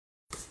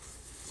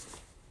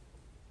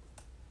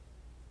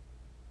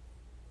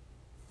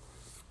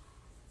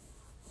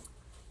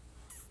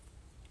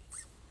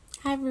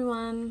Hi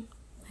everyone,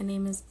 my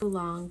name is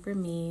Bulaong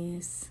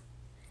Ramiz,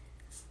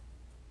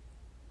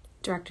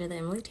 Director of the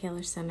Emily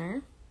Taylor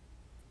Center.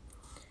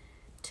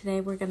 Today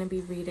we're going to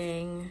be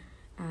reading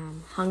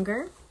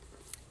Hunger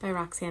by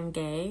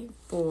Roxane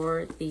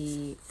for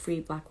the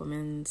Free Black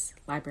Women's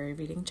Library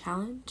Reading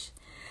Challenge.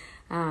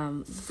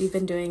 We've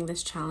been doing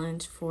this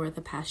challenge for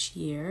the past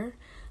year,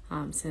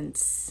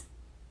 since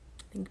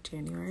I think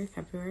January,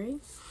 February,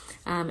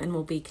 and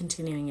we'll be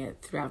continuing it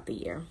throughout the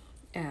year.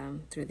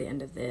 Through the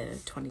end of the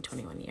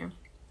 2021 year.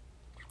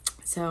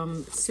 So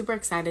I'm super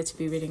excited to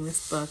be reading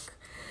this book.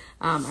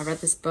 I read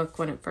this book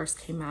when it first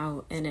came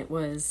out, and it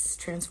was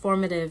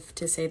transformative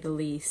to say the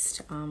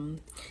least.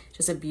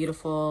 Just a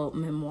beautiful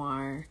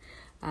memoir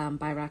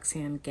by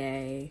Roxane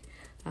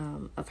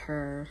of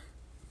her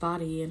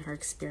body and her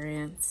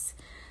experience.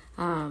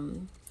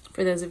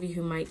 For those of you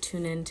who might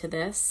tune into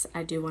this,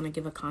 I do want to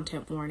give a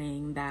content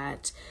warning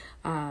that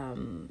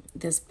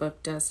this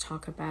book does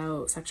talk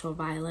about sexual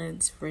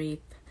violence,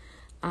 rape,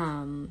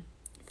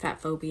 fat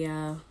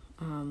phobia,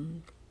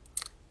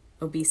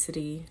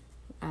 obesity.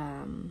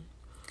 And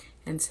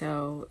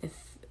so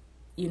if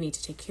you need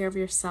to take care of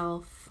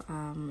yourself,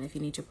 if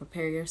you need to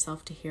prepare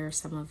yourself to hear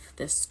some of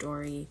this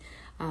story,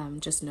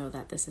 just know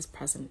that this is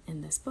present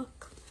in this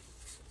book.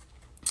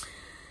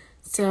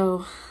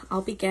 So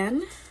I'll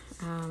begin.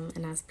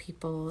 And as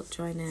people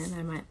join in,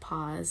 I might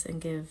pause and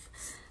give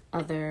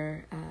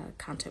other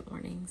content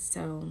warnings.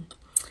 So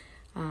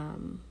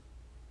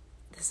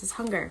this is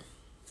Hunger,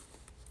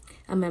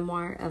 a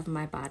memoir of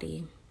my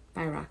body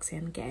by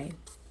Roxane.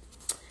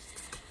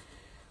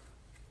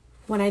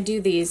 When I do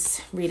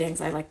these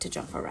readings, I like to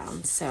jump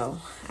around.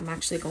 So I'm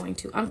actually going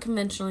to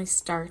unconventionally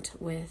start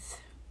with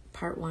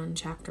part 1,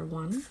 chapter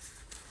 1,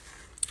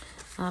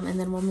 and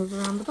then we'll move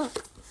around the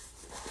book.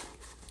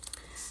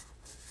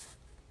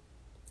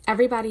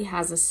 Everybody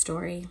has a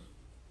story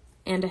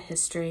and a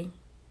history.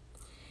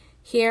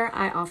 Here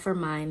I offer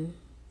mine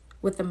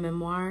with a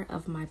memoir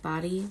of my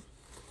body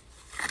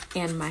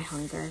and my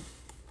hunger.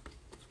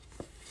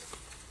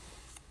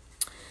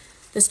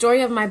 The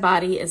story of my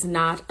body is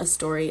not a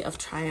story of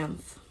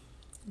triumph.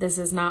 This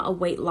is not a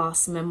weight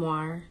loss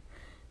memoir.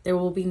 There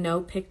will be no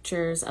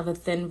pictures of a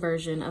thin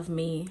version of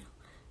me,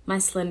 my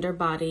slender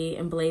body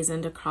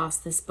emblazoned across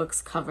this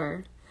book's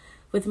cover,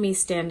 with me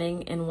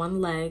standing in one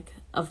leg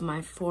of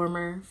my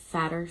former,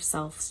 fatter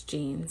self's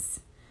jeans.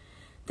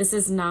 This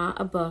is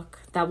not a book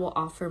that will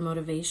offer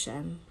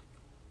motivation.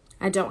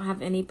 I don't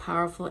have any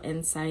powerful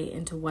insight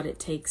into what it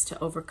takes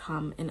to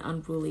overcome an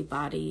unruly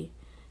body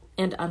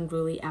and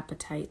unruly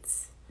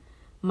appetites.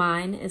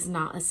 Mine is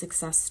not a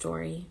success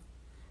story.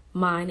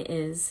 Mine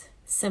is,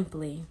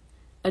 simply,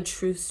 a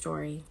true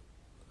story.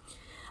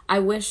 I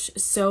wish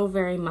so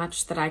very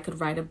much that I could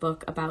write a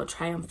book about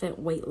triumphant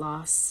weight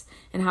loss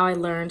and how I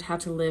learned how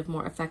to live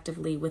more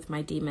effectively with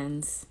my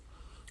demons.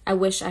 I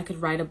wish I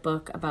could write a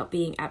book about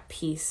being at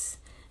peace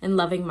and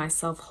loving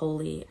myself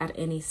wholly at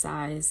any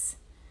size.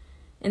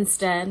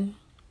 Instead,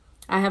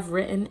 I have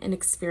written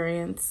this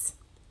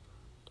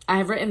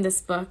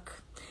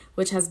book,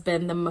 which has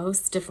been the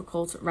most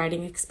difficult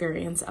writing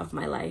experience of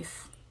my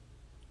life.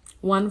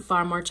 One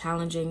far more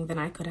challenging than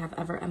I could have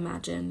ever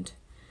imagined.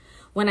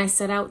 When I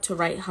set out to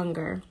write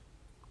Hunger,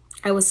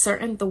 I was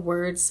certain the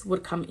words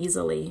would come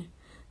easily,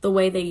 the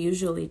way they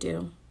usually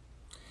do.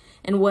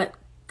 And what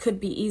could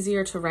be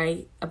easier to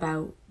write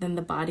about than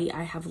the body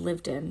I have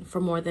lived in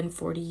for more than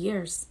 40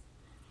 years?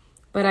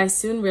 But I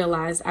soon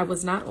realized I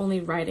was not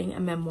only writing a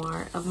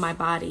memoir of my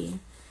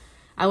body,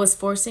 I was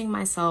forcing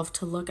myself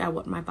to look at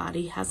what my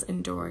body has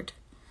endured,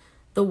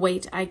 the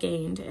weight I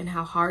gained, and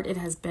how hard it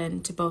has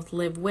been to both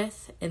live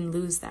with and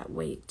lose that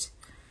weight.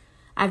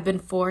 I've been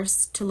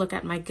forced to look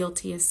at my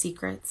guiltiest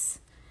secrets.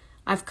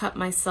 I've cut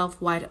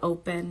myself wide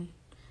open.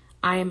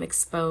 I am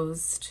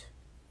exposed.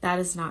 That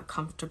is not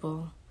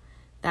comfortable.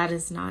 That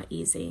is not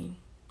easy.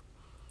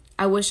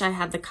 I wish I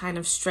had the kind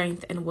of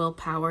strength and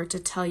willpower to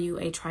tell you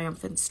a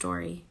triumphant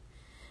story.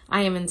 I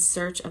am in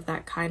search of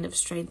that kind of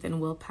strength and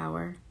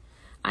willpower.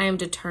 I am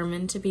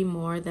determined to be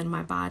more than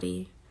my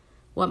body,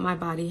 what my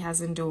body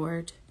has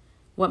endured,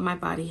 what my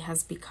body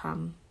has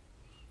become.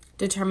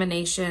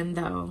 Determination,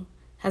 though,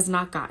 has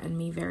not gotten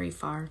me very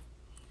far.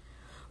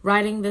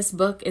 Writing this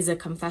book is a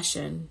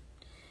confession.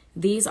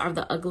 These are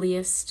the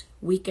ugliest,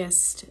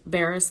 weakest,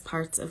 barest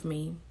parts of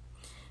me.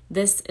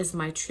 This is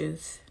my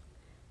truth.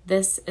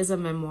 This is a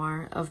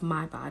memoir of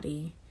my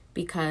body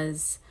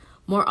because,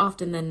 more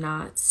often than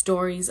not,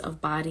 stories of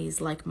bodies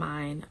like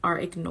mine are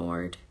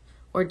ignored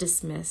or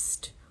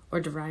dismissed or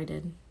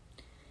derided.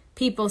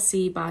 People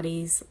see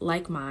bodies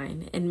like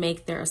mine and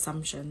make their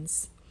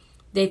assumptions.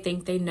 They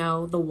think they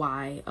know the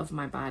why of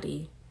my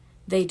body.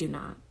 They do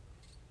not.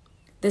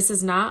 This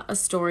is not a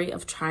story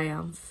of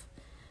triumph,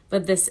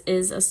 but this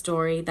is a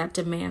story that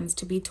demands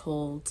to be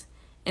told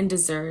and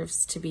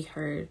deserves to be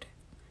heard.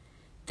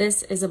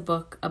 This is a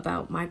book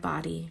about my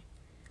body,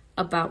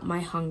 about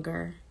my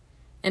hunger,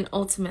 and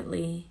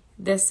ultimately,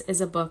 this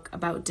is a book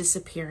about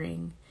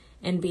disappearing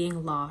and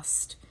being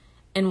lost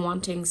and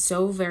wanting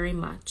so very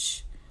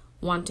much,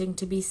 wanting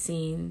to be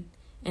seen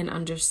and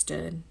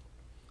understood.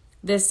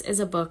 This is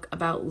a book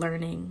about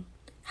learning,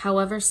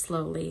 however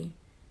slowly,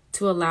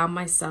 to allow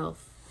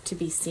myself to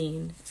be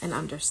seen and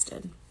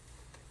understood.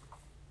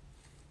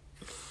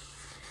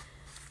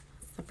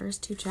 The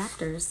first 2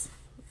 chapters.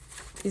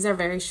 These are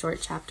very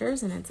short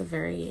chapters, and it's a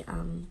very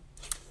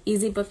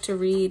easy book to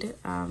read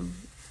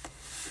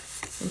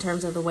in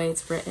terms of the way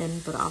it's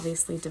written, but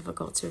obviously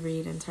difficult to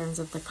read in terms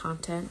of the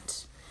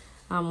content.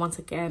 Once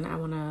again, I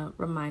want to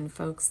remind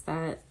folks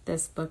that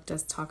this book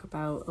does talk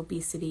about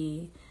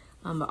obesity,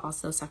 but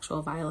also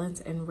sexual violence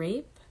and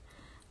rape.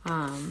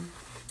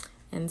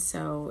 And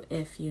so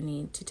if you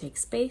need to take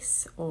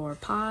space or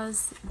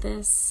pause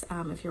this,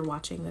 if you're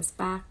watching this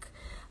back,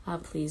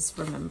 please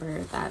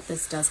remember that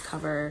this does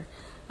cover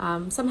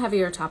some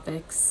heavier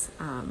topics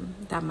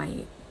that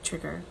might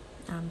trigger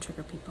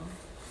people.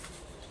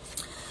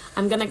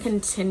 I'm going to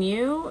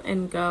continue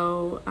and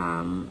go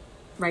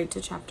right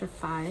to chapter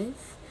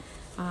 5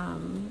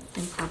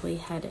 and probably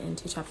head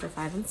into chapter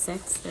 5 and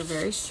 6. They're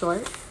very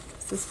short.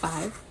 This is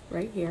 5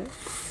 right here.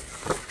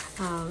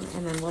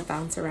 And then we'll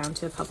bounce around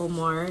to a couple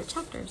more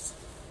chapters.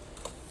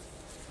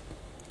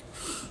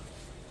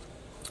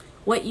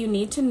 What you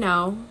need to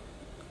know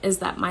is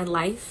that my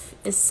life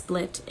is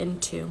split in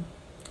 2,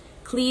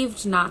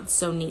 cleaved not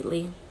so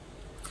neatly.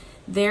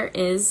 There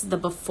is the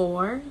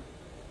before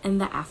and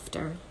the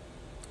after.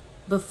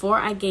 Before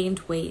I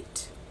gained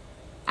weight,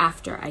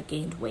 after I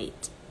gained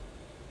weight.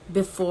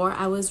 Before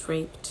I was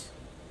raped,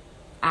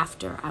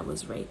 after I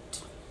was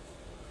raped.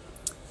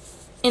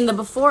 In the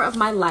before of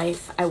my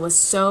life, I was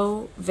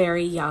so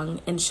very young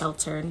and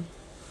sheltered.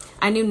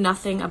 I knew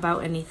nothing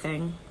about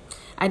anything.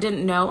 I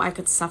didn't know I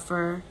could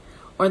suffer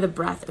or the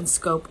breadth and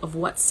scope of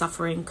what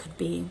suffering could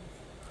be.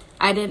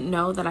 I didn't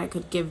know that I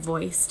could give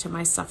voice to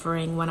my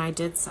suffering when I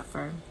did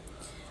suffer.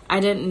 I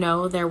didn't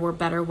know there were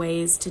better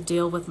ways to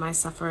deal with my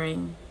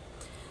suffering.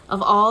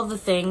 Of all the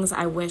things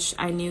I wish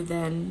I knew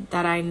then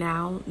that I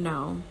now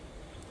know,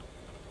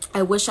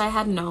 I wish I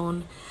had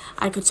known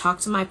I could talk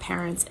to my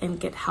parents and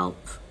get help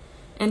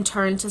and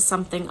turn to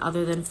something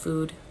other than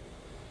food.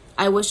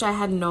 I wish I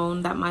had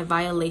known that my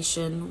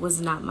violation was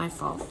not my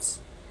fault.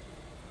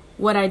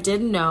 What I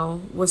did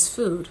know was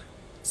food,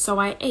 so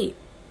I ate,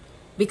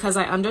 because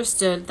I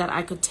understood that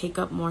I could take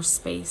up more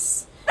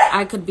space.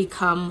 I could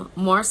become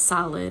more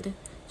solid,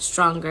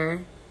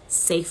 stronger,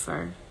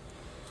 safer.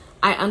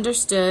 I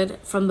understood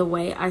from the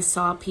way I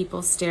saw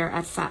people stare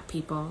at fat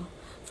people,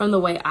 from the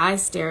way I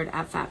stared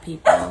at fat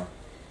people,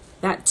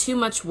 that too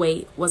much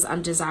weight was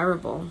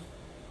undesirable.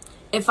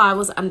 If I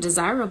was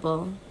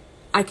undesirable,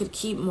 I could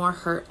keep more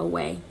hurt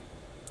away.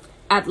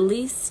 At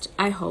least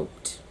I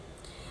hoped.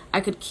 I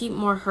could keep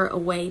more hurt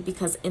away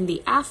because in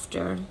the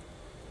after,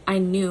 I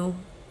knew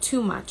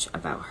too much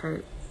about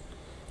hurt.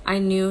 I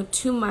knew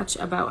too much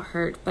about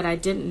hurt, but I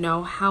didn't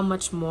know how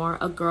much more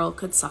a girl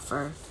could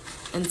suffer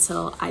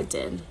until I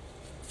did.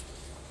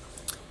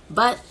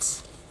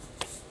 But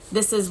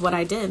this is what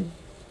I did.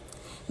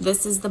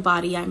 This is the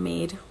body I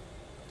made.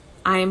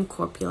 I am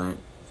corpulent.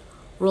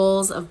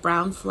 Rolls of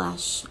brown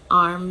flesh,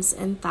 arms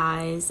and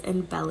thighs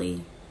and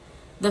belly.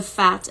 The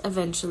fat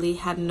eventually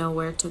had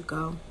nowhere to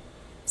go,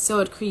 so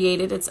it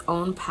created its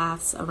own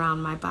paths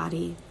around my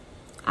body.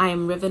 I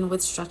am riven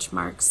with stretch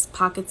marks,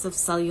 pockets of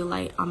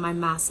cellulite on my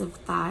massive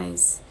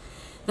thighs.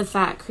 The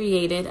fat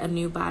created a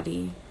new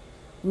body,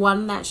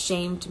 one that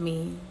shamed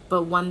me,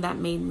 but one that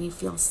made me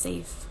feel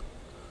safe.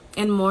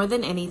 And more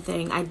than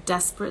anything, I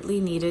desperately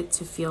needed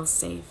to feel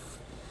safe.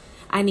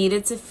 I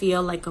needed to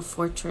feel like a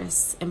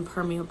fortress,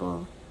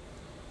 impermeable.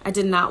 I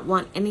did not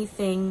want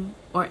anything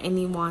or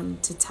anyone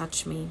to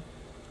touch me.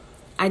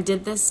 I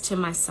did this to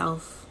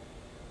myself.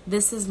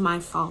 This is my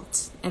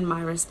fault and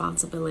my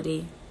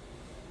responsibility.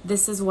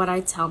 This is what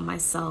I tell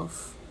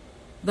myself,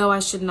 though I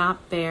should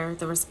not bear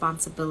the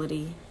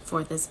responsibility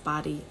for this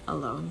body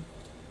alone.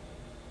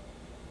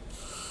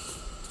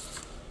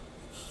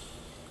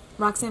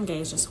 Roxane Gay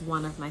is just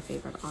one of my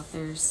favorite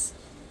authors.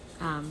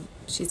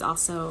 She's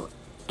also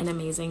an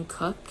amazing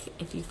cook.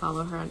 If you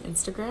follow her on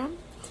Instagram,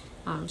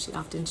 she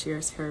often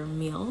shares her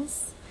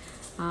meals,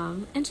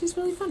 and she's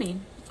really funny.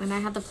 And I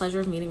had the pleasure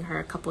of meeting her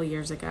a couple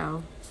years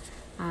ago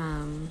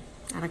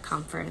at a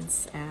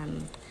conference,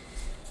 and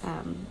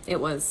it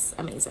was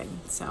amazing.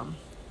 So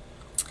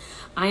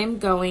I am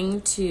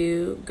going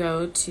to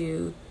go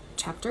to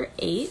chapter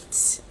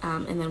 8,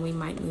 and then we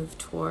might move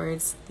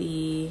towards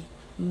the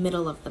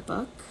middle of the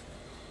book,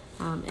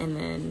 and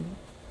then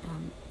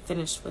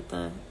finish with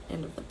the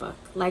end of the book.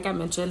 Like I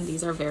mentioned,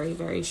 these are very,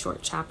 very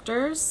short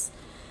chapters.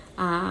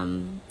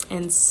 And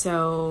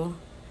so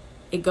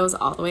it goes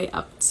all the way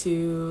up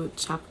to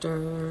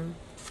chapter,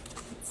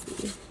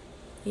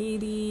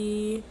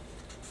 80,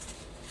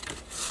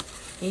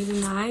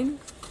 89,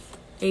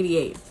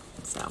 88.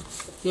 So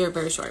they're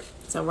very short.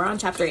 So we're on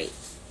chapter 8.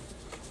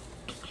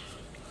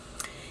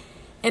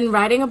 In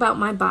writing about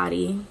my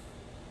body,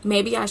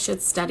 maybe I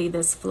should study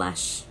this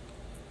flesh,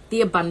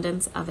 the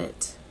abundance of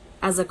it,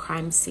 as a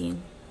crime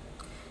scene.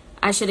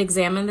 I should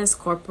examine this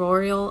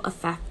corporeal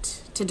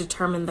effect to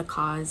determine the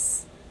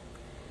cause.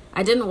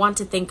 I didn't want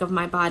to think of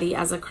my body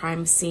as a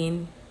crime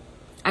scene.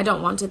 I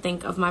don't want to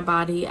think of my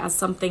body as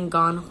something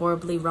gone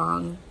horribly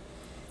wrong,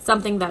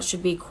 something that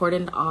should be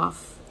cordoned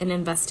off and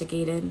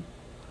investigated.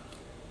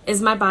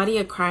 Is my body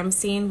a crime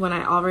scene when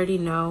I already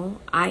know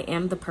I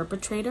am the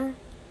perpetrator?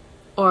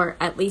 Or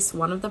at least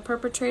one of the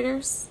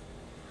perpetrators?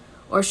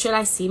 Or should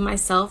I see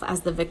myself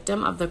as the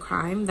victim of the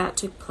crime that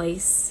took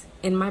place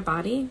in my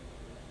body?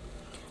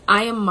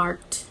 I am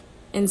marked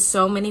in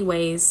so many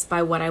ways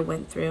by what I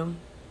went through.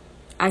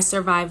 I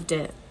survived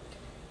it,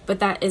 but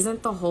that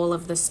isn't the whole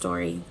of the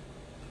story.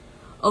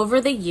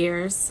 Over the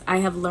years, I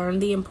have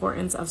learned the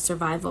importance of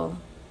survival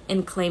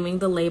in claiming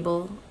the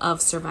label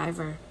of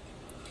survivor.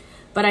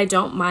 But I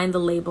don't mind the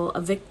label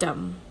of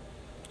victim.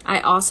 I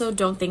also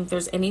don't think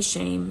there's any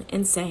shame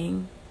in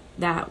saying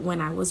that when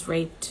I was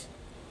raped,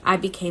 I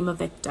became a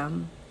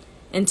victim.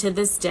 And to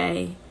this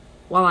day,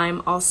 while I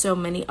am also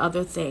many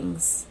other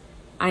things,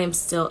 I am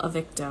still a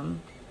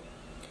victim.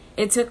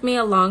 It took me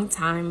a long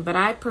time, but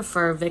I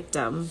prefer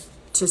victim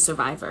to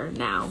survivor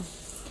now.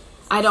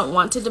 I don't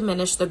want to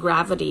diminish the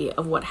gravity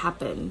of what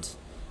happened.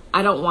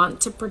 I don't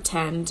want to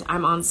pretend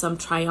I'm on some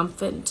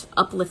triumphant,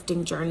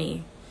 uplifting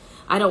journey.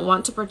 I don't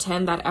want to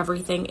pretend that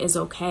everything is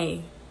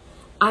okay.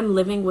 I'm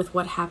living with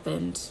what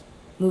happened,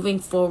 moving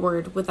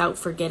forward without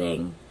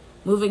forgetting,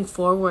 moving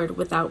forward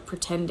without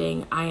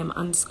pretending I am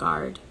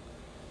unscarred.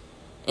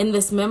 In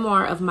this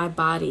memoir of my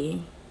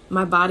body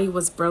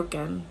was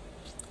broken.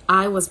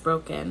 I was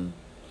broken.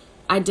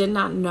 I did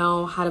not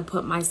know how to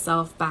put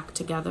myself back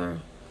together.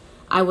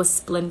 I was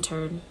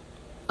splintered.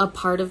 A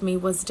part of me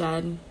was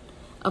dead.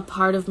 A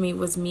part of me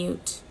was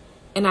mute.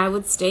 And I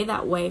would stay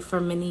that way for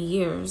many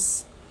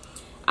years.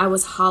 I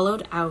was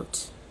hollowed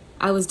out.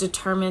 I was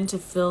determined to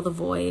fill the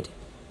void.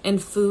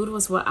 And food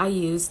was what I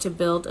used to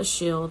build a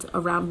shield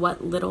around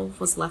what little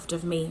was left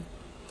of me.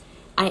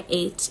 I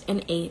ate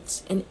and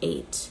ate and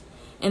ate,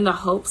 in the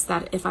hopes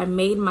that if I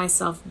made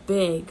myself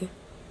big,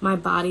 my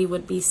body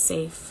would be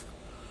safe.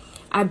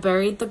 I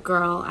buried the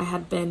girl I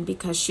had been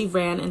because she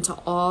ran into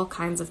all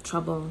kinds of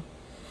trouble.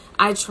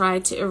 I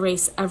tried to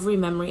erase every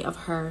memory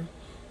of her,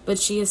 but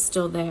she is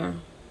still there,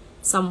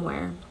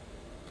 somewhere.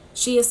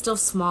 She is still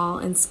small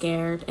and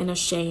scared and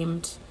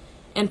ashamed,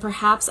 and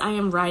perhaps I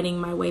am writing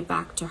my way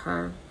back to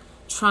her,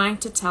 trying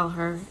to tell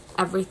her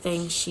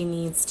everything she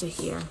needs to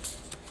hear.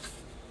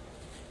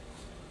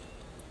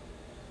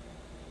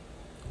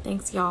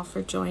 Thanks, y'all,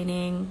 for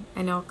joining.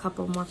 I know a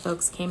couple more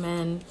folks came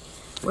in.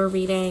 We're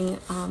reading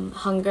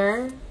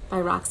Hunger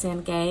by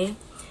Roxane Gay,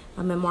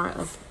 a memoir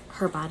of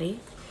her body.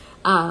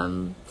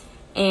 And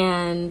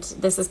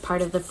this is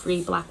part of the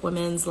free Black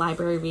Women's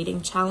Library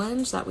Reading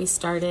Challenge that we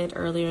started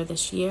earlier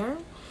this year.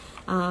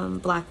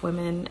 Black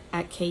women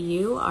at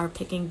KU are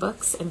picking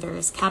books in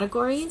various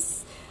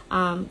categories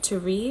to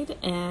read,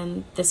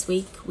 and this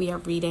week we are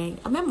reading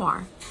a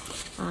memoir,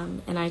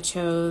 and I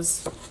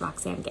chose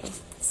Roxane Gay.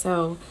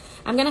 So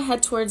I'm going to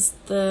head towards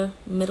the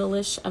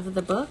middle-ish of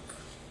the book,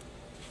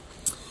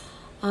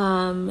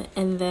 and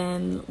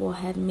then we'll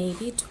head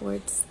maybe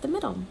towards the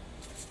middle.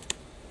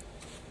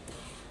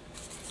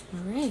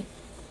 All right.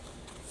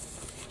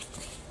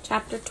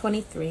 Chapter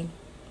 23.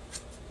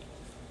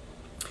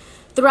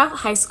 Throughout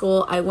high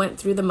school, I went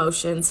through the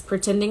motions,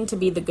 pretending to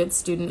be the good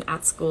student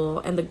at school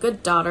and the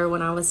good daughter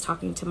when I was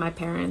talking to my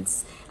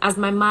parents, as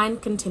my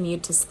mind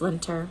continued to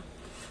splinter.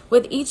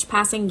 With each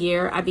passing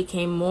year, I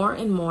became more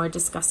and more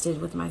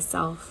disgusted with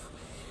myself.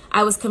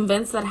 I was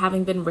convinced that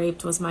having been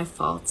raped was my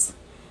fault,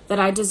 that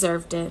I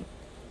deserved it,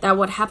 that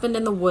what happened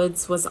in the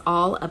woods was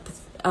all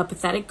a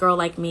pathetic girl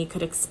like me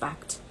could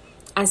expect.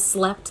 I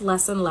slept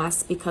less and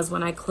less because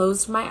when I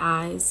closed my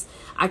eyes,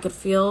 I could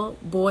feel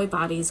boy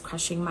bodies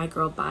crushing my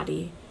girl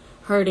body,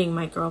 hurting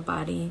my girl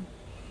body.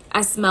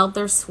 I smelled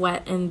their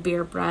sweat and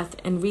beer breath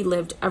and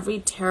relived every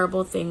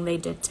terrible thing they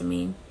did to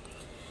me.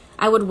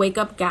 I would wake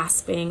up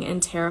gasping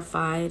and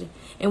terrified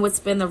and would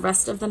spend the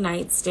rest of the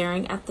night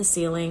staring at the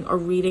ceiling or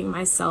reading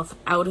myself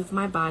out of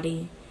my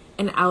body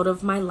and out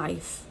of my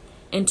life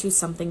into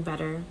something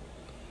better.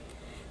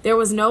 There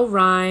was no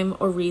rhyme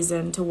or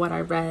reason to what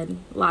I read.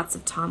 Lots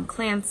of Tom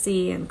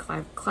Clancy and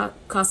Clive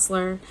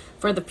Cussler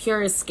for the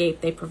pure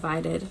escape they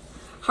provided.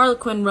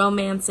 Harlequin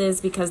romances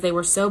because they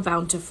were so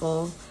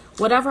bountiful.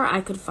 Whatever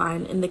I could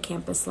find in the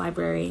campus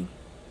library.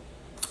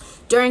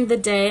 During the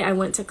day, I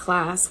went to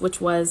class,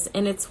 which was,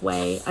 in its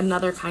way,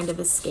 another kind of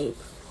escape.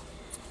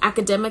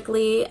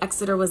 Academically,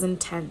 Exeter was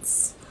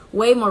intense,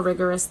 way more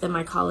rigorous than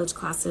my college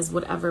classes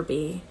would ever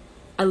be.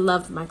 I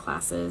loved my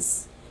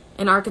classes.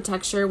 In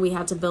architecture, we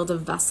had to build a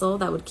vessel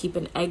that would keep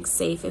an egg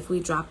safe if we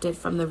dropped it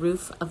from the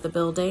roof of the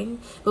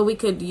building, but we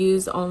could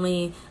use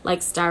only like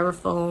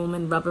styrofoam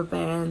and rubber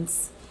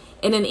bands.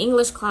 In an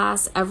English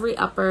class, every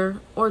upper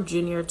or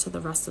junior to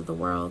the rest of the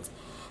world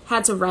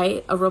had to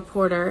write a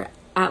reporter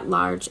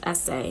at-large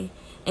essay,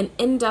 an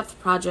in-depth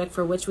project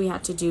for which we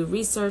had to do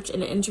research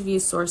and interview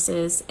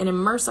sources and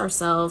immerse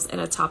ourselves in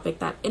a topic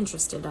that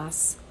interested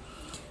us.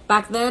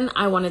 Back then,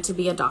 I wanted to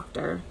be a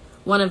doctor,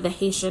 one of the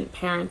Haitian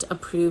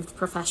parent-approved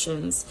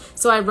professions,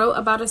 so I wrote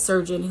about a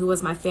surgeon who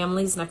was my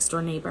family's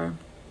next-door neighbor.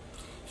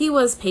 He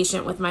was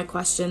patient with my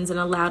questions and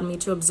allowed me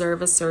to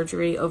observe a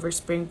surgery over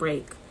spring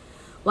break.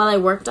 While I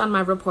worked on my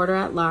reporter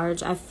at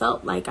large, I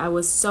felt like I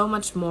was so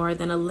much more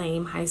than a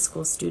lame high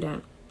school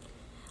student.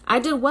 I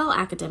did well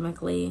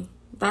academically.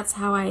 That's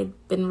how I'd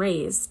been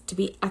raised, to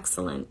be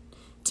excellent,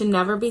 to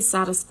never be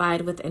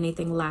satisfied with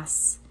anything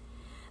less.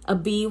 A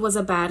B was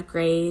a bad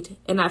grade,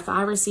 and if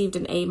I received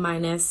an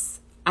A-,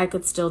 I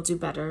could still do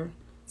better.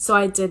 So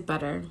I did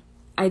better.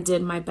 I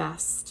did my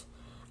best.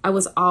 I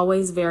was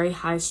always very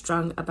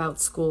high-strung about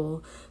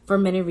school for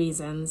many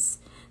reasons,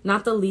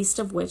 not the least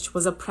of which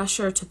was a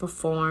pressure to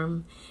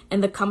perform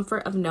and the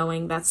comfort of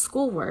knowing that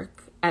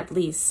schoolwork, at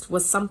least,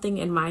 was something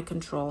in my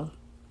control.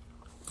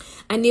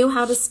 I knew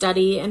how to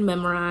study and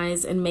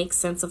memorize and make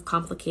sense of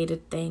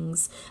complicated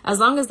things, as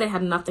long as they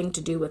had nothing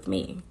to do with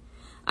me.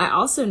 I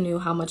also knew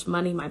how much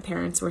money my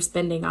parents were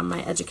spending on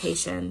my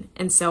education,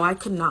 and so I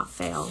could not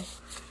fail.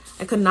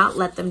 I could not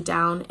let them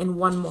down in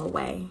one more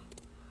way.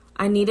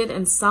 I needed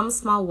in some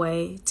small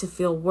way to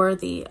feel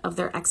worthy of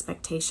their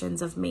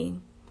expectations of me.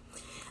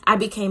 I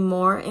became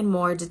more and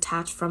more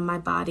detached from my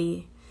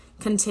body,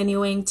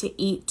 continuing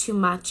to eat too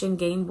much and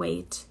gain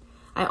weight.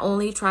 I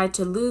only tried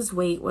to lose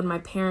weight when my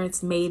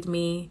parents made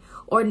me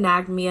or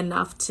nagged me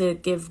enough to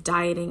give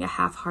dieting a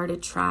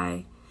half-hearted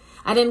try.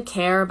 I didn't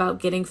care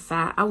about getting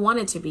fat. I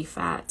wanted to be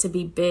fat, to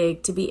be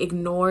big, to be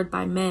ignored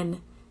by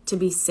men, to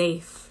be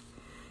safe.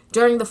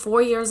 During the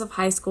 4 years of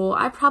high school,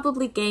 I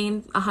probably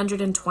gained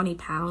 120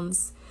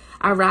 pounds.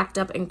 I racked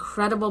up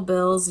incredible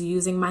bills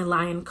using my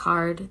Lion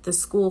card, the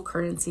school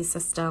currency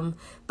system,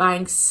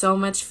 buying so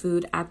much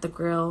food at the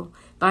grill,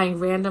 buying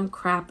random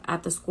crap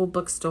at the school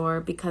bookstore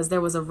because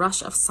there was a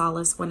rush of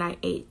solace when I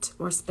ate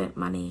or spent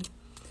money.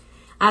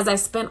 As I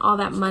spent all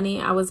that money,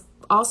 I was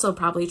also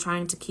probably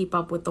trying to keep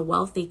up with the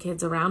wealthy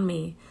kids around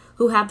me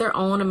who had their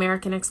own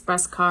American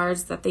Express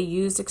cards that they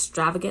used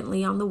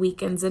extravagantly on the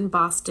weekends in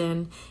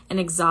Boston and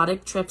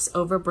exotic trips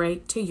over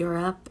break to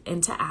Europe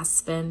and to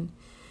Aspen.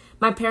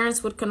 My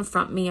parents would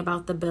confront me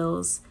about the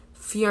bills,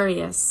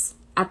 furious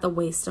at the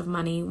waste of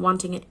money,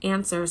 wanting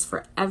answers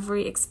for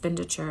every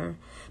expenditure,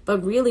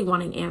 but really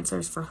wanting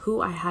answers for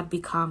who I had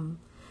become,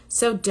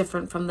 so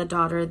different from the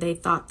daughter they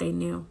thought they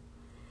knew.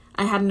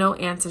 I had no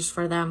answers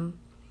for them.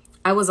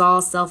 I was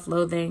all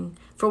self-loathing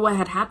for what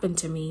had happened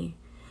to me,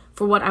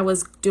 for what I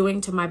was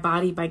doing to my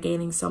body by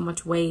gaining so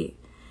much weight,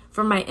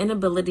 for my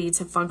inability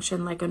to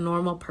function like a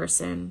normal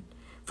person,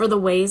 for the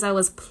ways I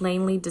was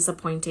plainly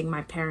disappointing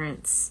my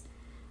parents.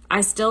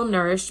 I still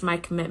nourished my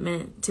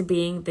commitment to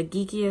being the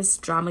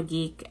geekiest drama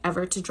geek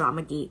ever to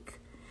drama geek.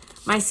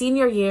 My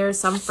senior year,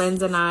 some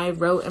friends and I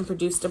wrote and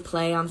produced a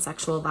play on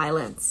sexual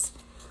violence.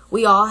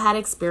 We all had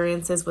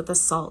experiences with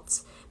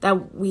assault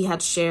that we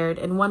had shared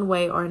in one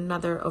way or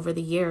another over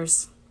the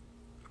years.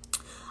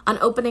 On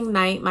opening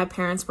night, my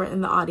parents were in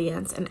the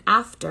audience, and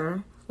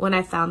after, when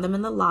I found them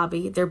in the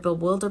lobby, their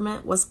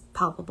bewilderment was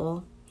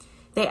palpable.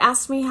 They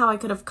asked me how I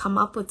could have come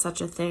up with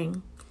such a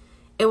thing.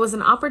 It was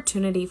an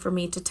opportunity for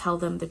me to tell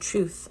them the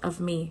truth of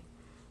me,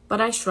 but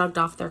I shrugged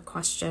off their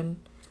question.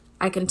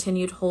 I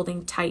continued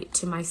holding tight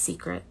to my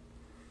secret.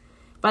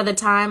 By the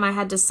time I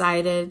had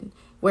decided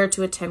where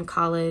to attend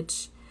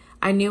college,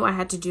 I knew I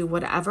had to do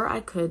whatever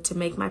I could to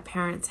make my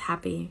parents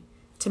happy,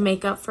 to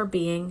make up for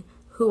being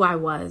who I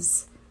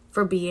was,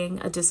 for being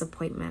a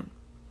disappointment.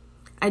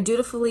 I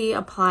dutifully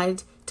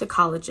applied to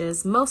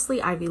colleges,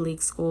 mostly Ivy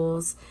League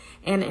schools,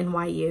 and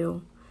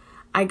NYU.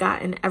 I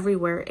got in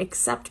everywhere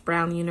except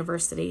Brown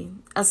University,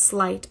 a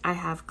slight I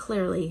have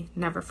clearly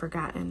never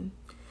forgotten.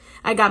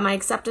 I got my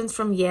acceptance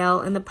from Yale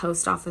in the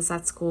post office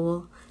at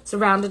school,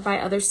 surrounded by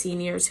other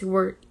seniors who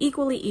were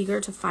equally eager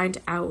to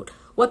find out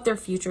what their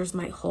futures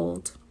might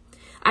hold.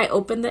 I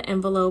opened the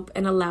envelope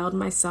and allowed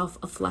myself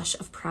a flush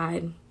of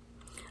pride.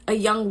 A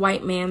young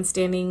white man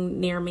standing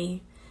near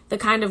me, the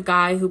kind of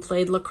guy who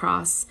played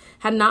lacrosse,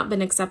 had not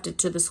been accepted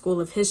to the school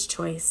of his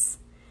choice.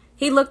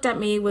 He looked at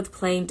me with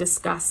plain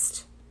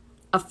disgust.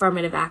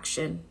 Affirmative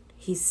action,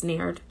 he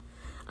sneered,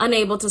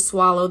 unable to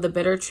swallow the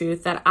bitter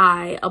truth that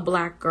I, a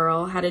black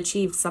girl, had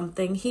achieved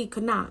something he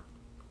could not.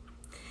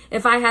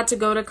 If I had to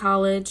go to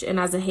college, and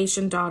as a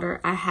Haitian daughter,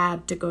 I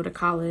had to go to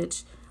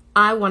college,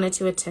 I wanted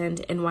to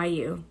attend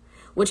NYU,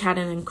 which had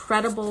an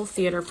incredible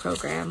theater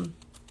program.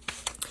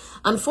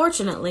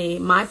 Unfortunately,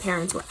 my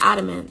parents were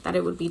adamant that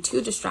it would be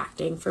too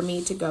distracting for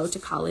me to go to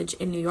college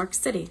in New York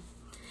City,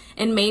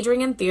 and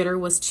majoring in theater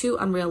was too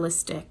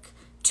unrealistic,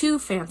 too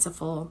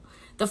fanciful.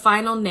 The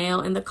final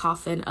nail in the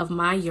coffin of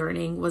my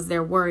yearning was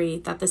their worry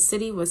that the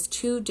city was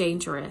too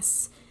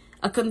dangerous,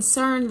 a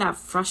concern that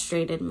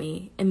frustrated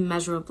me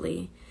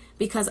immeasurably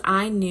because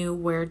I knew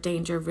where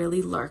danger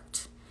really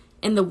lurked,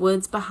 in the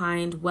woods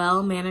behind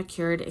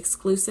well-manicured,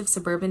 exclusive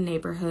suburban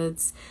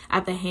neighborhoods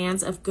at the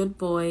hands of good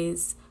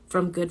boys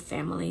from good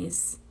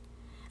families.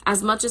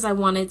 As much as I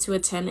wanted to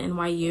attend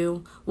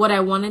NYU, what I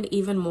wanted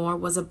even more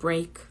was a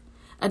break,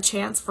 a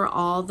chance for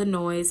all the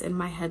noise in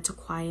my head to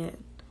quiet.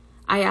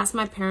 I asked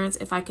my parents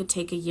if I could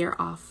take a year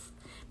off,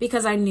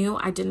 because I knew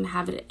I didn't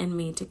have it in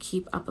me to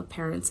keep up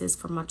appearances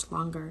for much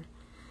longer.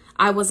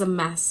 I was a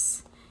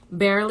mess,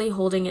 barely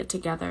holding it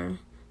together,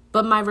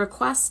 but my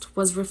request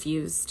was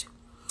refused.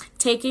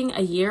 Taking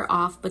a year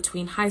off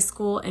between high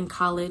school and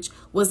college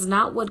was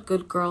not what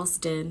good girls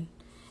did.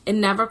 It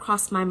never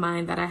crossed my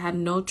mind that I had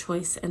no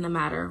choice in the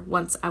matter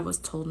once I was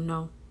told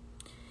no.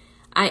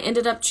 I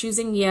ended up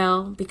choosing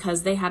Yale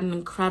because they had an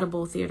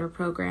incredible theater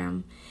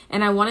program,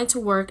 and I wanted to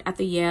work at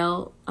the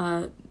Yale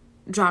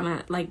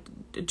drama like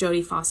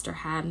Jodie Foster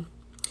had.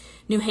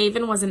 New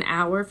Haven was an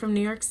hour from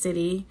New York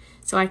City,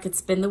 so I could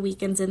spend the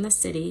weekends in the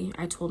city,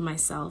 I told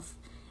myself.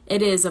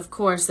 It is, of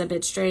course, a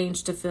bit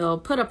strange to feel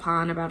put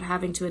upon about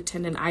having to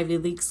attend an Ivy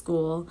League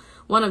school,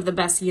 one of the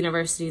best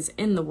universities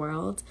in the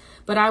world,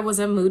 but I was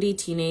a moody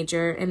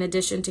teenager in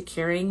addition to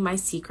carrying my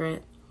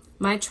secret,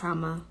 my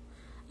trauma.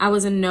 I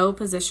was in no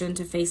position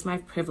to face my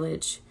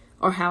privilege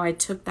or how I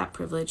took that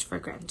privilege for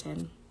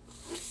granted.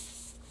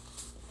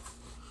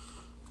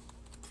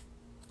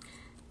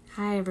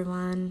 Hi,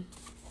 everyone.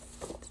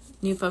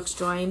 New folks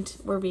joined.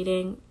 We're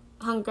reading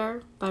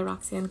Hunger by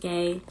Roxane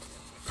Gay.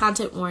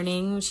 Content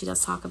warning, she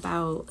does talk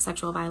about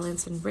sexual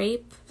violence and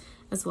rape,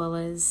 as well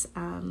as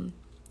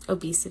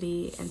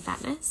obesity and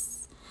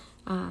fatness.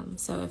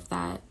 So if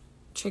that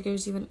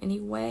triggers you in any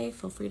way,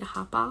 feel free to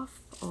hop off.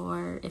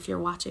 Or if you're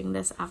watching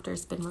this after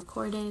it's been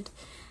recorded,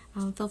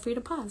 feel free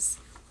to pause.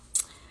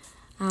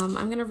 I'm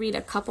going to read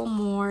a couple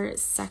more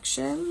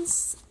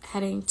sections,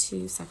 heading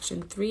to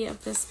section 3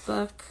 of this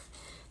book.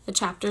 The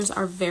chapters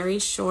are very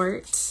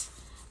short,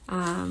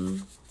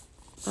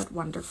 but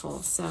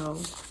wonderful. So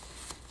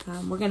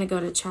we're going to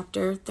go to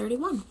chapter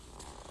 31.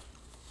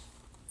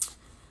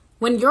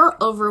 When you're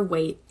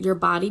overweight, your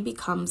body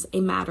becomes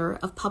a matter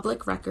of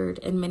public record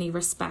in many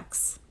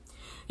respects.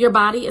 Your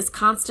body is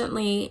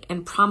constantly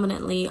and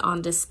prominently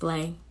on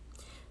display.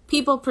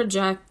 People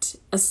project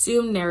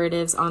assumed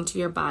narratives onto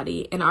your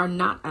body and are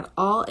not at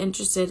all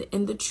interested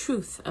in the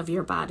truth of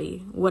your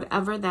body,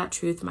 whatever that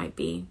truth might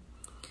be.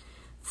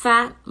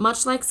 Fat,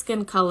 much like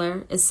skin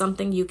color, is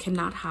something you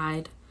cannot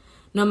hide.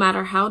 No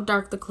matter how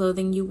dark the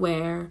clothing you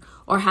wear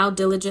or how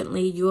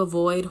diligently you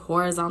avoid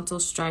horizontal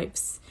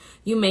stripes,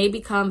 you may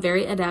become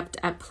very adept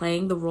at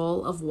playing the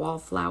role of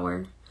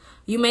wallflower.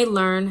 You may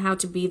learn how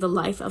to be the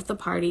life of the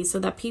party so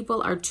that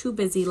people are too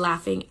busy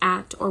laughing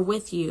at or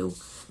with you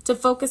to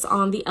focus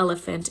on the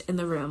elephant in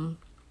the room.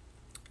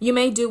 You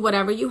may do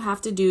whatever you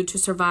have to do to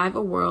survive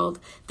a world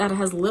that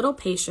has little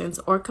patience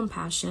or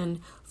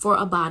compassion for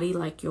a body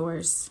like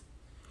yours.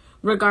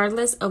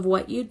 Regardless of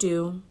what you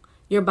do,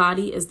 your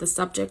body is the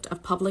subject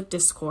of public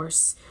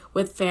discourse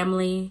with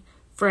family,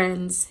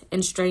 friends,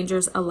 and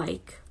strangers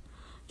alike.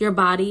 Your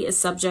body is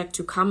subject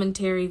to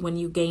commentary when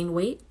you gain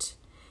weight,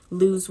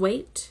 lose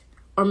weight,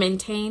 or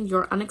maintain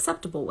your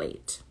unacceptable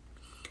weight.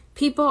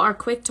 People are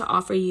quick to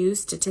offer you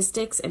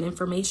statistics and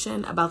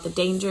information about the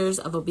dangers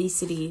of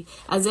obesity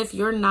as if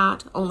you're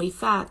not only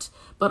fat,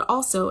 but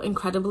also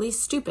incredibly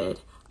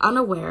stupid,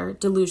 unaware,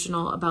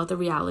 delusional about the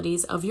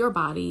realities of your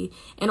body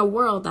in a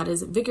world that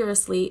is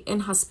vigorously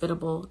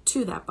inhospitable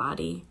to that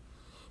body.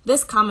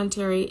 This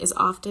commentary is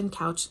often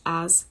couched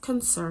as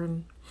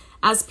concern,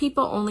 as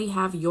people only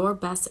have your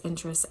best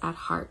interests at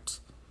heart.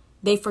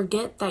 They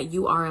forget that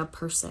you are a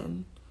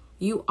person.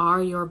 You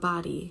are your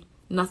body,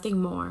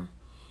 nothing more,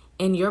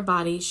 and your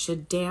body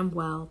should damn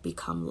well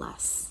become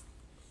less.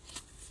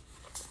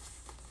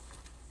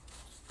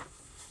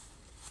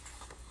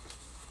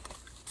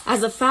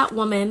 As a fat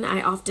woman,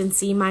 I often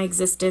see my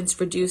existence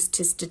reduced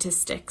to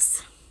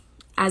statistics.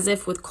 As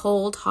if with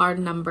cold, hard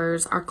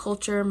numbers, our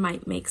culture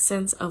might make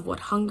sense of what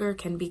hunger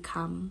can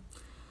become.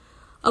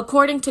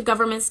 According to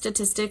government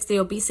statistics, the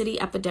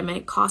obesity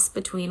epidemic costs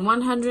between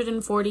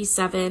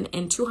 $147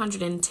 and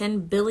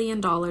 $210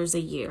 billion a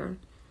year,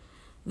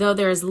 though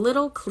there is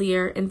little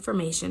clear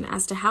information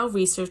as to how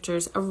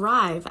researchers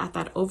arrive at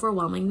that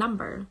overwhelming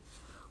number.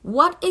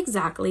 What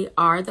exactly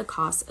are the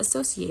costs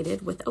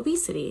associated with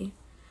obesity?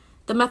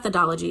 The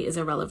methodology is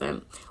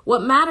irrelevant.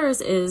 What matters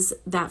is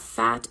that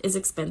fat is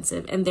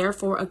expensive and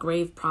therefore a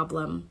grave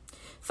problem.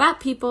 Fat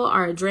people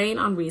are a drain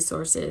on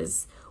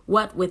resources,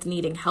 what with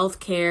needing health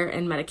care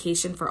and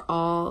medication for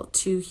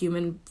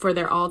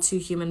their all too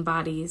human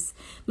bodies.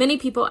 Many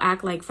people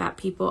act like fat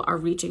people are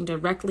reaching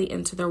directly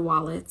into their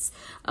wallets,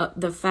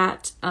 the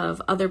fat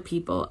of other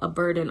people a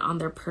burden on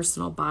their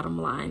personal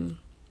bottom line.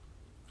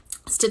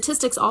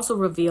 Statistics also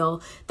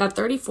reveal that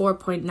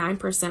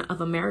 34.9%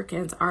 of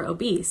Americans are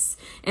obese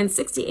and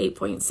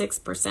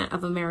 68.6%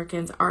 of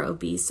Americans are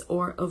obese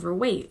or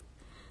overweight.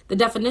 The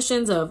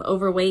definitions of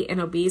overweight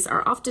and obese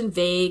are often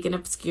vague and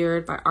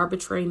obscured by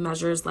arbitrary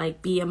measures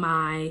like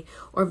BMI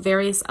or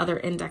various other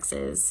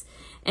indexes.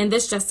 And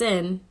this just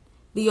in,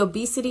 the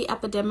obesity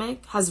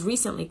epidemic has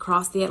recently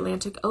crossed the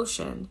Atlantic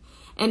Ocean,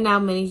 and now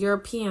many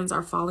Europeans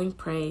are falling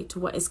prey to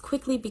what is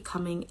quickly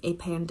becoming a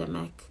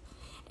pandemic.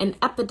 An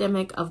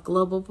epidemic of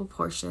global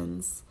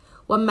proportions.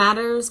 What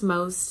matters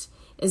most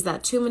is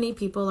that too many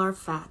people are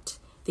fat.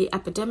 The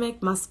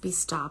epidemic must be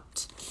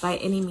stopped by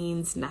any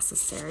means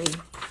necessary.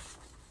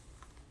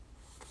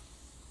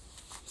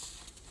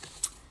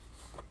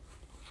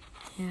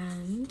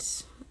 And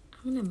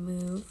I'm going to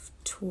move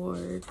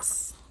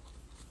towards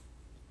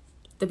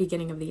the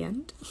beginning of the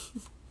end.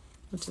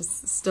 which is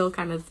still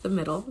kind of the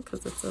middle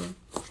because it's a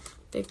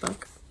big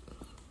book.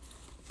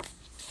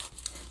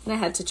 And I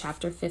head to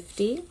chapter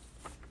 50.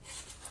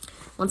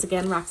 Once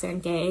again,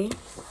 Roxane GEGE,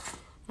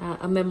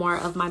 a memoir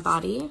of my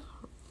body.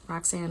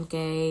 Roxane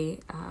GEGE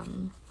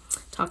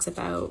talks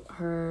about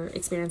her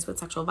experience with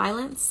sexual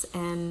violence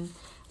and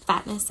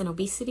fatness and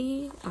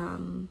obesity,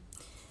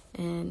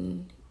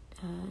 and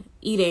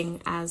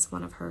eating as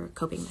one of her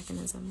coping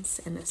mechanisms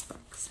in this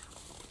book. So.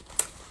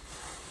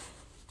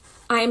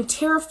 I am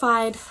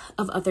terrified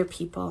of other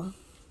people.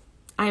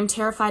 I am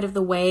terrified of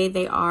the way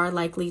they are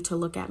likely to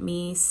look at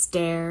me,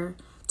 stare,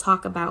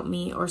 talk about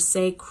me, or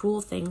say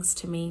cruel things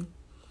to me.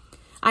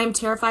 I am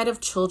terrified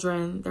of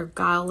children, their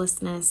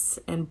guilelessness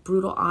and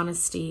brutal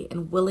honesty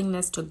and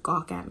willingness to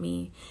gawk at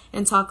me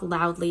and talk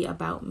loudly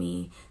about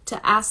me,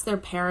 to ask their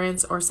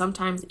parents or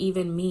sometimes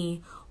even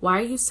me, "Why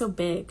are you so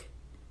big?"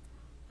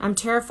 I'm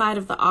terrified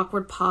of the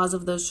awkward pause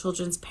of those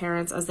children's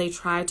parents as they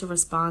try to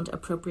respond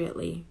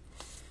appropriately.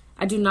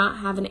 I do not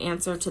have an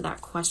answer to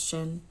that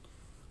question.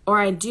 Or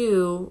I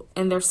do,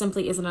 and there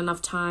simply isn't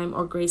enough time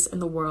or grace in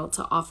the world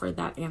to offer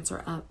that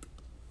answer up.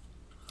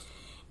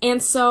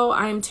 And so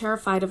I am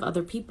terrified of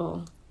other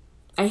people.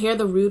 I hear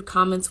the rude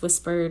comments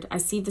whispered. I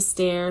see the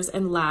stares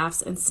and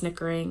laughs and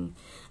snickering.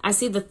 I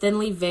see the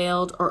thinly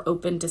veiled or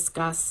open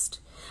disgust.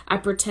 I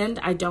pretend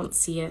I don't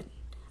see it.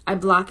 I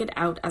block it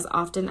out as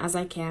often as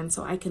I can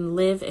so I can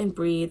live and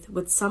breathe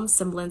with some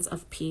semblance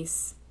of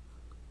peace.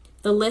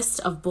 The list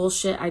of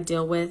bullshit I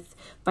deal with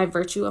by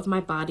virtue of my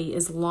body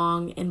is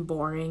long and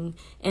boring,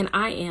 and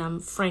I am,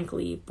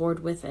 frankly,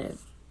 bored with it.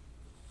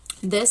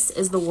 This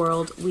is the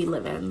world we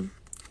live in.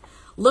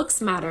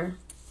 Looks matter,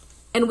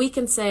 and we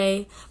can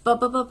say, but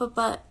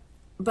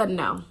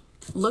no.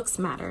 Looks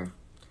matter.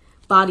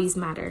 Bodies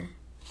matter.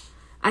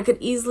 I could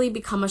easily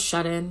become a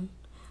shut-in,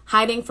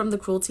 hiding from the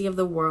cruelty of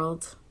the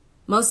world.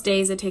 Most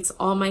days it takes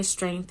all my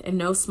strength and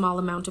no small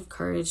amount of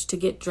courage to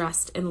get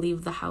dressed and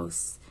leave the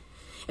house.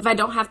 If I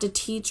don't have to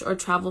teach or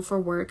travel for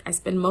work, I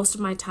spend most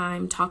of my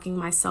time talking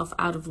myself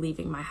out of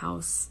leaving my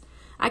house.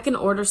 I can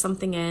order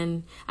something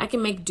in. I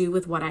can make do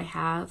with what I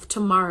have.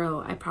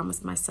 Tomorrow, I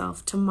promise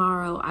myself,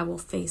 tomorrow I will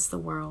face the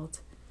world.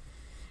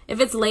 If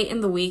it's late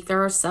in the week,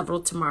 there are several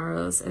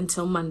tomorrows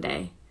until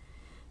Monday.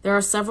 There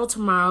are several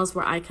tomorrows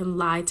where I can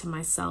lie to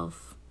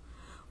myself,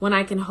 when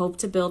I can hope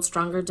to build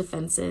stronger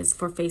defenses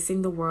for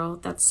facing the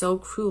world that so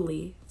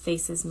cruelly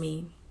faces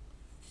me.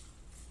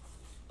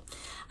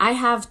 I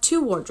have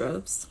 2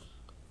 wardrobes.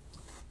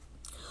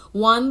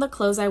 One, the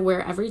clothes I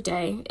wear every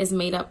day, is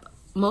made up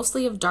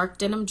mostly of dark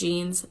denim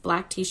jeans,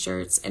 black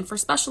t-shirts, and for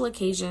special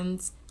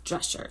occasions,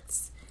 dress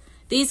shirts.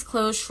 These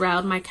clothes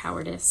shroud my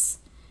cowardice.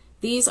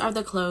 These are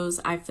the clothes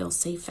I feel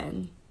safe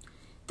in.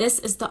 This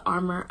is the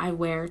armor I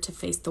wear to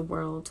face the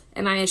world,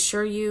 and I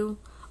assure you,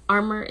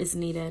 armor is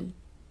needed.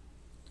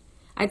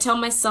 I tell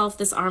myself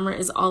this armor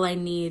is all I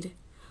need.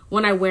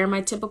 When I wear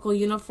my typical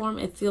uniform,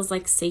 it feels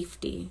like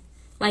safety,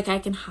 like I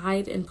can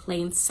hide in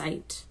plain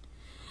sight.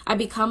 I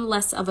become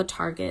less of a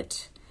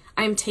target.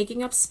 I am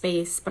taking up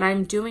space, but I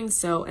am doing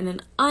so in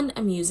an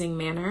unamusing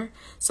manner,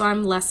 so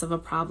I'm less of a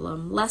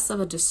problem, less of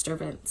a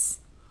disturbance.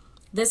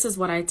 This is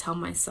what I tell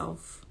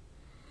myself.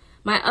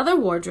 My other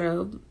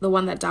wardrobe, the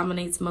one that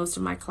dominates most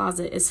of my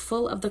closet, is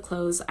full of the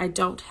clothes I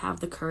don't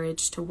have the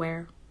courage to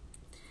wear.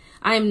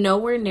 I am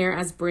nowhere near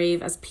as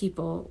brave as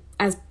people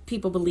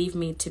believe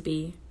me to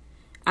be.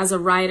 As a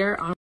writer,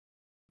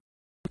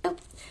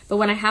 but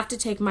when I have to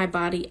take my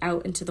body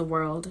out into the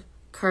world,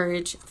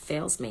 courage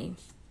fails me.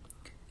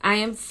 I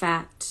am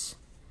fat.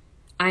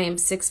 I am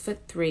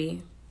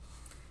 6'3".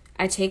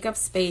 I take up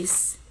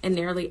space in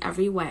nearly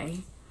every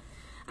way.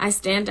 I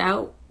stand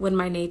out when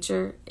my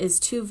nature is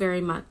too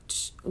very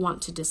much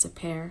want to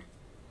disappear.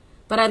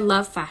 But I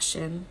love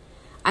fashion.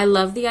 I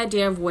love the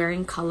idea of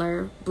wearing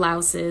color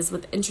blouses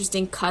with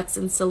interesting cuts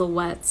and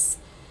silhouettes,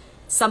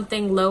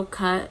 something low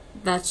cut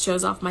that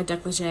shows off my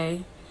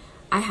décolleté.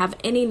 I have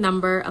any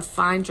number of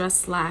fine dress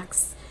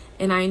slacks,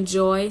 and I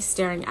enjoy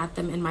staring at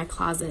them in my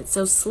closet,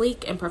 so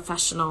sleek and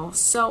professional,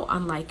 so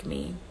unlike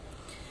me.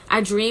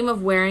 I dream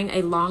of wearing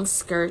a long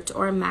skirt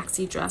or a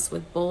maxi dress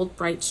with bold,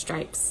 bright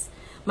stripes.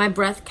 My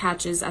breath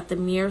catches at the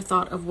mere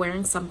thought of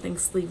wearing something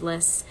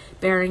sleeveless,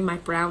 baring my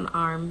brown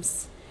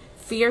arms.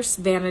 Fierce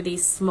vanity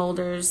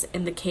smolders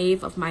in the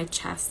cave of my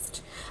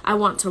chest. I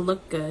want to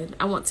look good.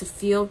 I want to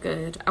feel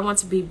good. I want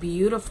to be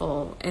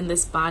beautiful in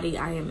this body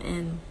I am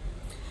in.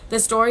 The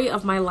story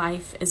of my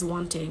life is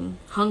wanting,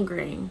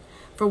 hungering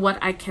for what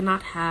I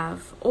cannot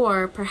have,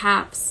 or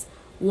perhaps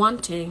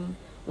wanting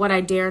what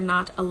I dare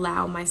not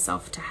allow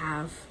myself to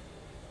have.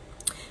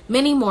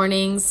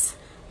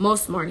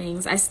 Most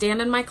mornings, I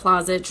stand in my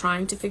closet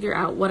trying to figure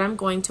out what I'm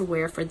going to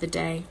wear for the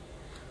day.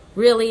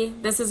 Really,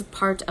 this is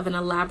part of an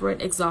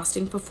elaborate,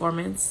 exhausting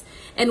performance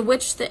in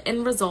which the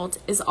end result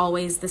is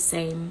always the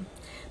same.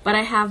 But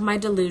I have my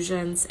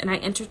delusions, and I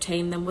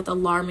entertain them with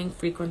alarming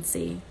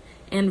frequency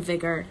and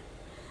vigor.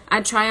 I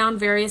try on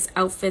various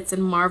outfits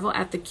and marvel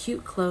at the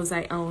cute clothes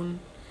I own.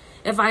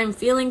 If I am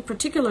feeling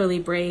particularly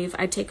brave,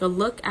 I take a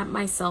look at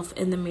myself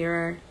in the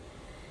mirror.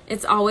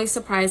 It's always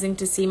surprising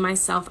to see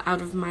myself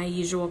out of my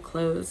usual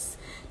clothes,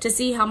 to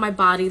see how my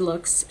body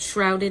looks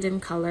shrouded in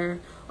color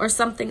or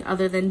something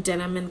other than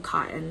denim and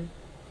cotton.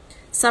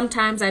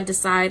 Sometimes I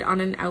decide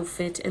on an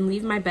outfit and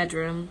leave my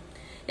bedroom.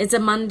 It's a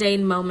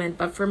mundane moment,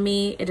 but for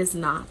me, it is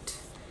not.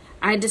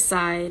 I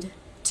decide,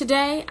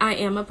 today I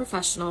am a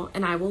professional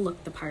and I will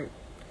look the part.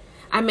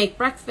 I make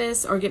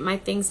breakfast or get my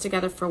things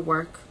together for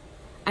work.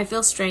 I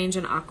feel strange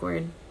and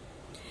awkward.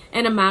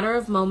 In a matter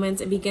of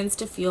moments, it begins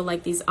to feel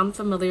like these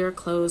unfamiliar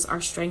clothes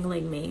are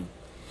strangling me.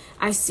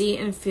 I see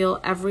and feel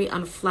every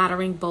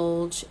unflattering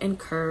bulge and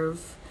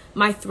curve.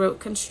 My throat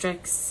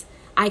constricts.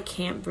 I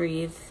can't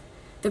breathe.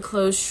 The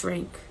clothes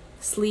shrink.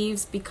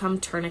 Sleeves become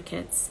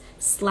tourniquets.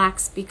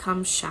 Slacks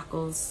become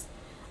shackles.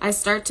 I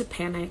start to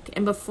panic,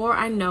 and before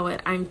I know it,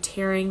 I'm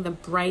tearing the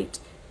bright,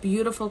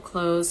 beautiful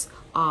clothes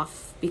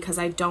off because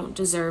I don't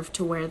deserve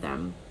to wear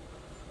them.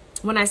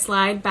 When I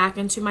slide back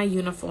into my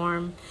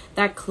uniform,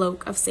 that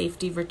cloak of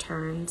safety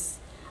returns.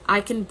 I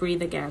can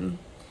breathe again.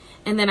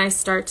 And then I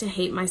start to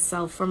hate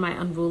myself for my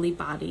unruly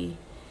body,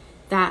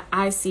 that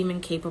I seem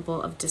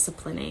incapable of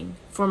disciplining,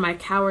 for my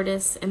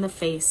cowardice in the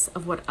face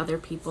of what other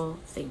people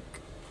think.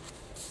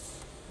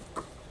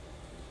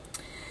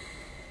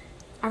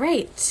 All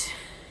right.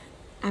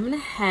 I'm going to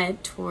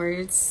head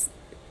towards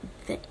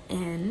the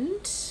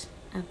end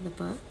of the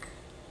book.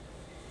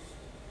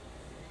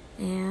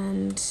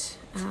 And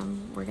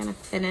we're going to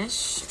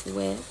finish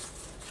with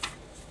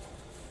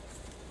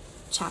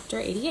chapter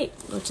 88,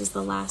 which is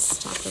the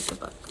last chapter of the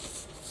book.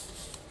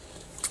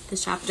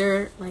 This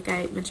chapter, like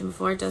I mentioned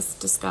before, does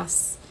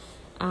discuss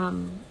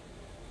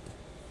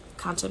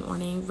content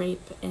warning,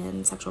 rape,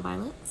 and sexual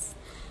violence.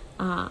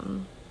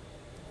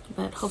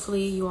 But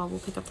hopefully you all will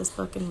pick up this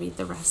book and read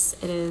the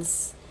rest. It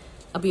is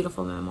a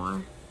beautiful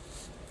memoir.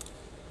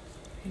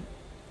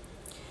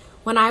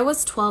 When I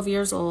was 12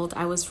 years old,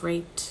 I was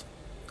raped.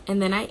 And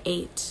then I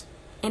ate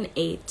and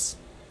ate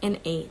and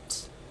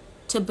ate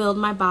to build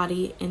my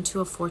body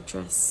into a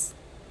fortress.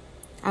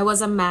 I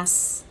was a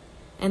mess,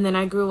 and then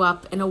I grew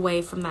up and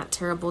away from that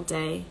terrible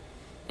day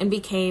and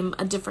became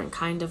a different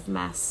kind of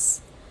mess.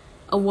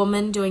 A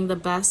woman doing the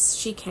best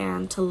she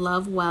can to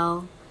love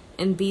well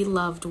and be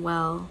loved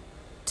well,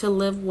 to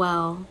live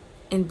well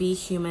and be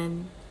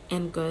human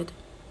and good.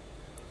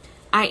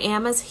 I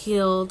am as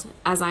healed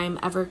as I am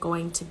ever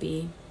going to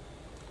be.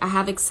 I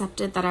have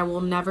accepted that I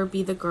will never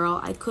be the girl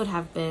I could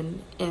have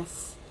been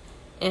if.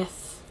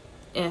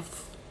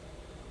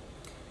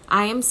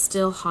 I am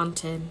still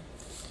haunted.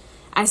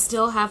 I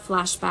still have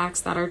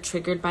flashbacks that are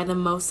triggered by the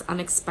most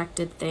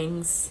unexpected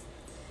things.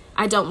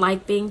 I don't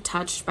like being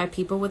touched by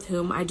people with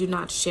whom I do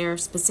not share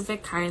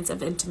specific kinds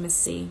of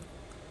intimacy.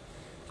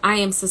 I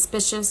am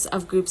suspicious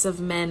of groups of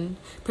men,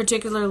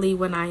 particularly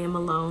when I am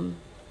alone.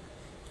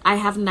 I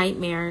have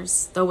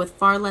nightmares, though with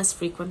far less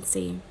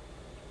frequency.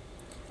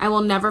 I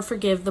will never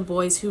forgive the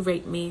boys who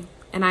raped me,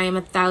 and I am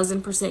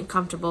 1,000%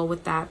 comfortable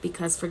with that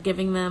because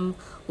forgiving them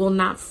will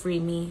not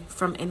free me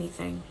from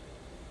anything.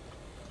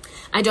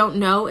 I don't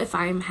know if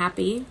I am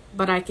happy,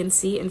 but I can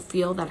see and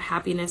feel that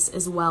happiness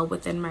is well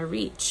within my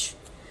reach.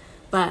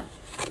 But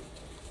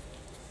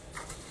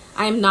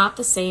I am not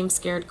the same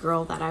scared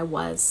girl that I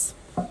was.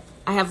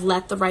 I have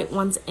let the right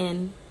ones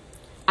in.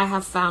 I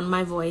have found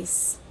my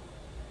voice.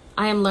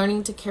 I am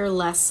learning to care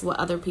less what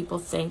other people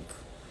think.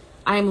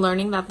 I am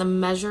learning that the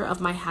measure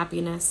of my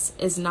happiness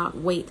is not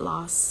weight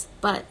loss,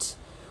 but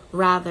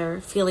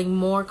rather feeling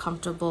more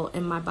comfortable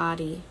in my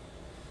body.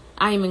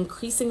 I am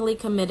increasingly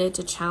committed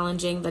to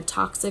challenging the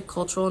toxic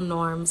cultural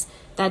norms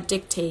that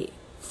dictate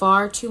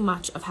far too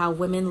much of how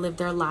women live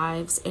their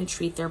lives and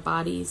treat their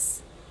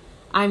bodies.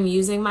 I am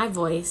using my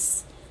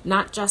voice,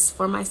 not just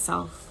for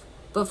myself,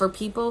 but for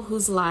people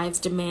whose lives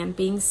demand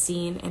being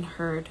seen and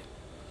heard.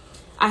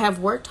 I have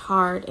worked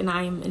hard and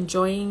I am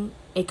enjoying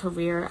a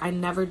career I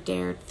never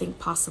dared think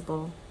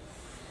possible.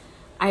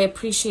 I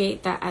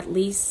appreciate that at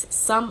least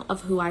some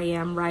of who I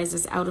am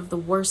rises out of the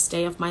worst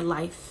day of my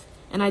life,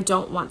 and I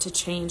don't want to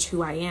change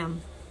who I am.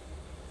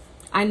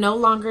 I no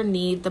longer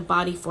need the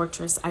body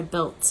fortress I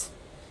built.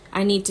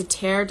 I need to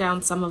tear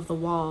down some of the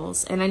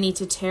walls, and I need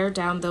to tear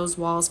down those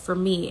walls for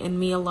me and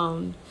me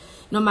alone,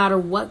 no matter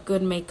what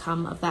good may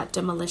come of that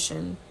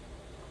demolition.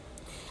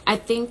 I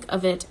think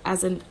of it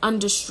as an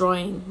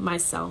undestroying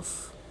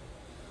myself.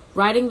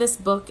 Writing this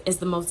book is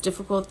the most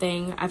difficult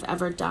thing I've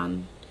ever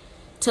done.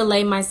 To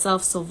lay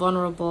myself so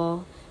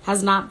vulnerable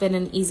has not been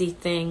an easy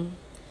thing.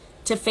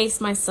 To face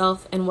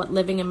myself and what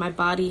living in my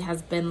body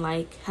has been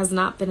like has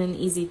not been an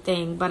easy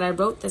thing, but I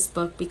wrote this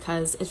book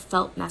because it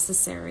felt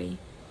necessary.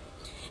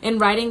 In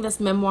writing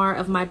this memoir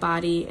of my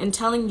body and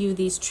telling you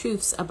these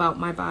truths about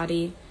my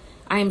body,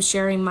 I am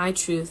sharing my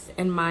truth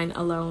and mine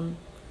alone.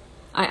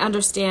 I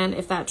understand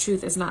if that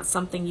truth is not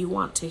something you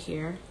want to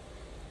hear.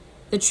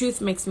 The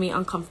truth makes me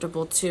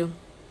uncomfortable too.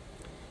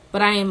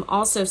 But I am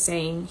also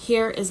saying,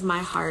 here is my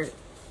heart.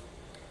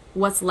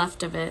 What's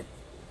left of it?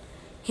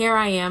 Here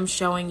I am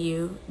showing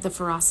you the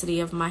ferocity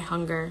of my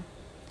hunger.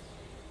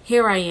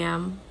 Here I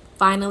am,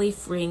 finally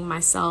freeing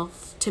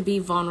myself to be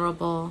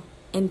vulnerable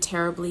and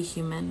terribly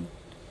human.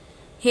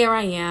 Here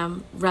I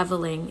am,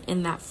 reveling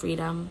in that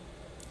freedom.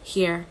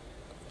 Here,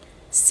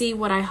 see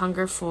what I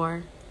hunger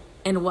for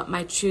and what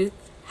my truth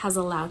has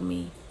allowed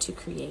me to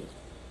create.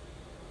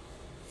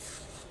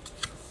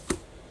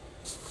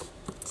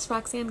 It's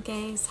Roxane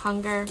Gay's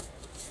Hunger.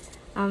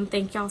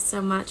 Thank y'all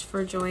so much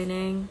for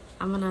joining.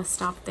 I'm going to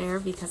stop there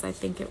because I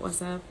think it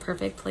was a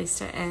perfect place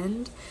to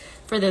end.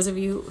 For those of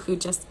you who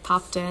just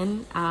popped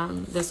in,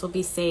 this will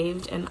be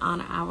saved and on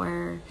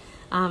our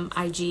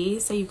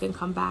IG, so you can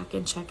come back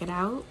and check it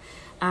out.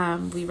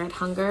 We read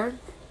Hunger,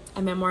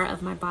 A Memoir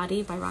of My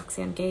Body by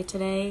Roxane Gay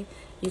today.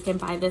 You can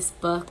buy this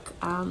book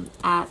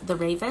at The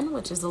Raven,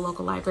 which is the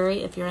local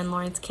library if you're in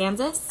Lawrence,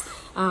 Kansas,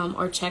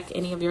 or check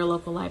any of your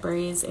local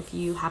libraries if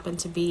you happen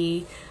to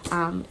be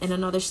in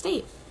another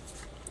state.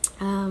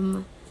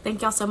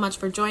 Thank y'all so much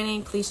for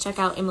joining. Please check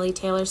out Emily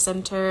Taylor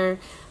Center.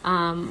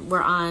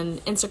 We're on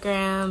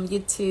Instagram,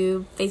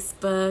 YouTube,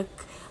 Facebook.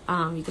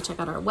 You can check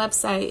out our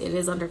website. It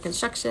is under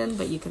construction,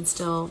 but you can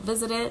still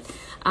visit it.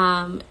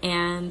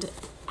 And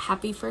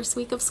happy first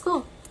week of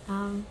school.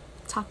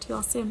 Talk to you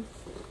all soon.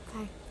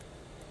 Bye.